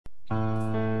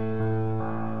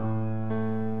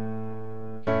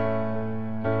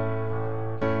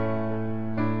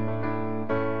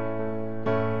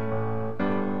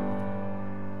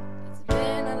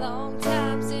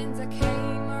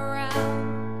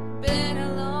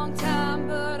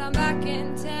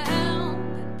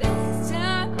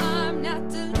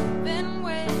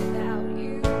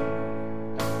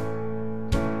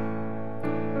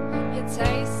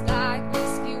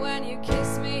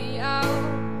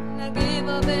give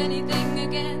up anything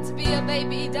again to be a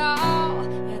baby doll.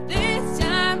 Yeah, this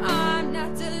time I'm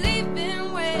not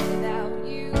leaving without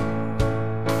you.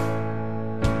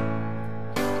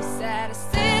 You said to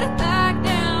sit back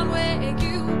down where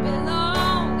you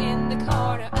belong, in the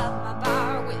corner of my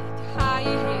bar with your high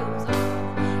heels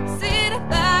on. Sit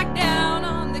back down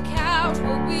on the couch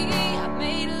where we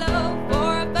made love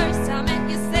for the first time, and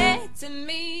you said to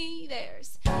me,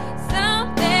 there's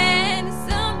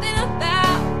something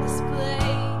about this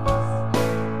place,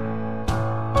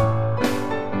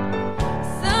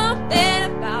 something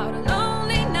about a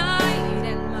lonely night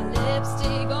and my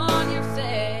lipstick on your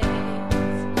face.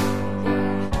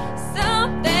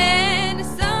 Yeah,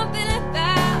 something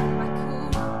about my cool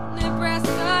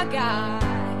Nebraska guy.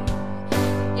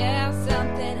 Yeah,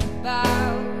 something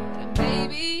about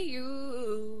baby you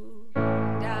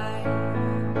died.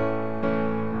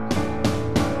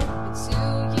 2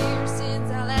 years since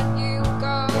I let you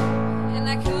go, and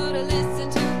I could have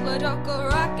listened to a local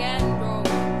rock and roll.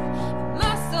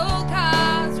 Muscle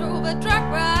cars drove a truck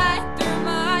right through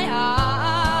my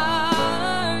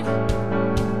heart,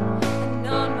 and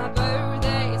on my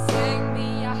birthday you sang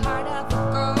me a heart of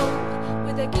gold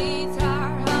with a guitar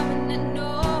humming and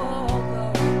no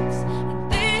clothes.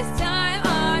 And this time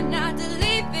I'm not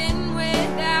leaving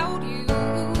without you.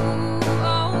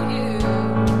 Oh, you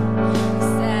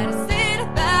said to sit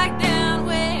back down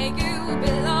where you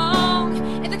belong,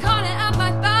 in the corner of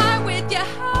my bar with your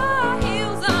high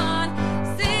heels on.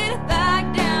 Sit back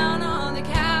down on the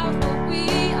couch where we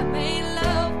made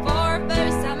love for the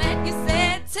first time, and you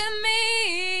said to me,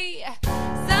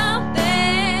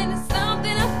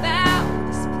 something about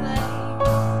this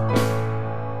place,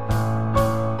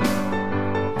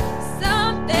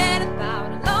 something about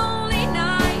a lonely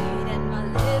night and my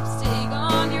lipstick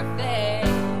on your face.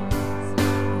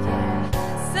 Yeah,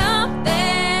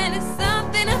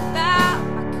 something about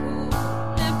my cool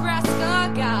Nebraska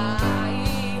guy.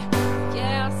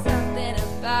 Yeah, something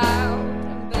about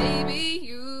baby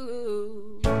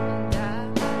you and I.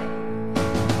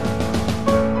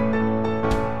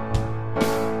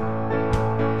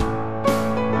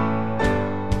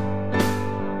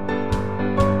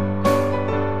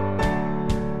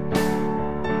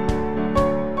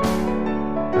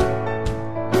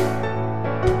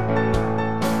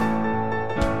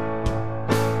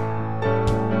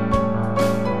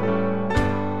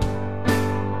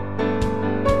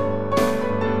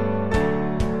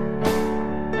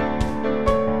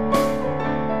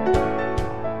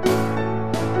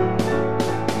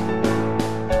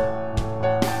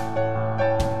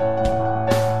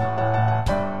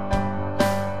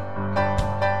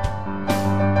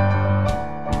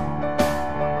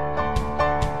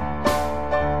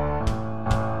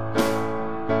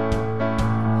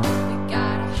 We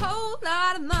got a whole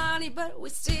lot of money, but we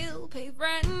still pay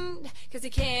rent, 'cause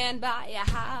you can't buy a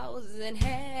house in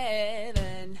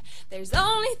heaven. There's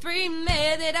only 3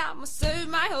 men that I'ma serve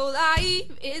my whole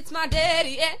life. It's my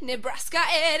daddy and Nebraska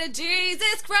and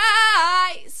Jesus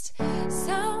Christ.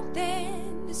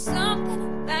 Something